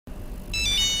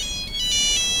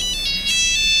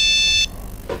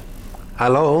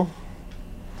¿Aló?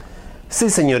 Sí,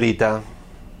 señorita.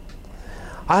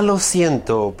 Lo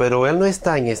siento, pero él no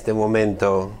está en este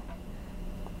momento.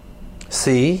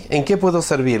 Sí, ¿en qué puedo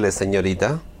servirle,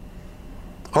 señorita?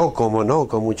 Oh, cómo no,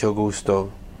 con mucho gusto.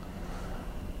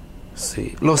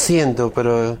 Sí, lo siento,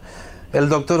 pero el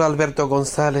doctor Alberto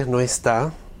González no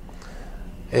está.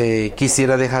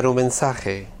 Quisiera dejar un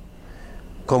mensaje.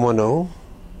 ¿Cómo no?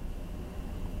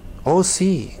 Oh,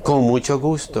 sí, con mucho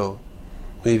gusto.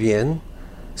 Muy bien.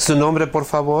 ¿Su nombre, por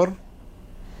favor?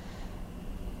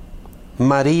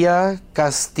 María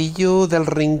Castillo del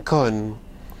Rincón.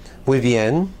 Muy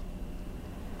bien.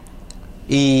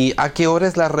 ¿Y a qué hora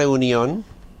es la reunión?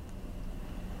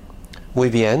 Muy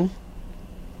bien.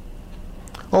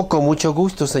 Oh, con mucho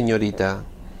gusto, señorita.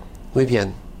 Muy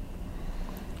bien.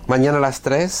 ¿Mañana a las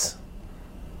 3?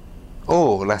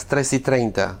 Oh, las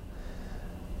 3:30.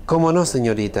 ¿Cómo no,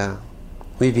 señorita?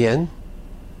 Muy bien.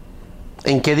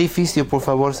 ¿En qué edificio, por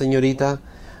favor, señorita?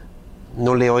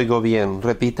 No le oigo bien.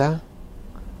 Repita.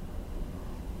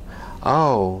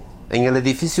 Oh, en el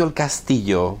edificio El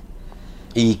Castillo.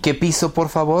 ¿Y qué piso, por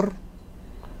favor?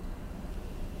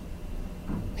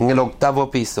 En el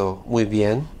 8º piso. Muy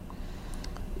bien.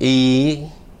 ¿Y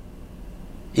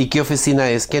qué oficina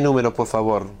es? ¿Qué número, por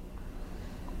favor?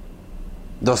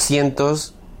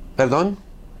 200, perdón,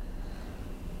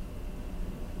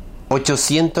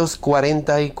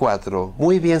 844.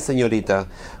 Muy bien, señorita.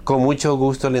 Con mucho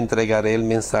gusto le entregaré el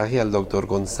mensaje al doctor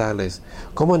González.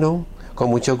 ¿Cómo no? Con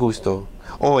mucho gusto.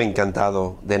 Oh,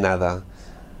 encantado. De nada.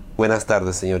 Buenas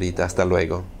tardes, señorita. Hasta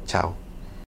luego. Chao.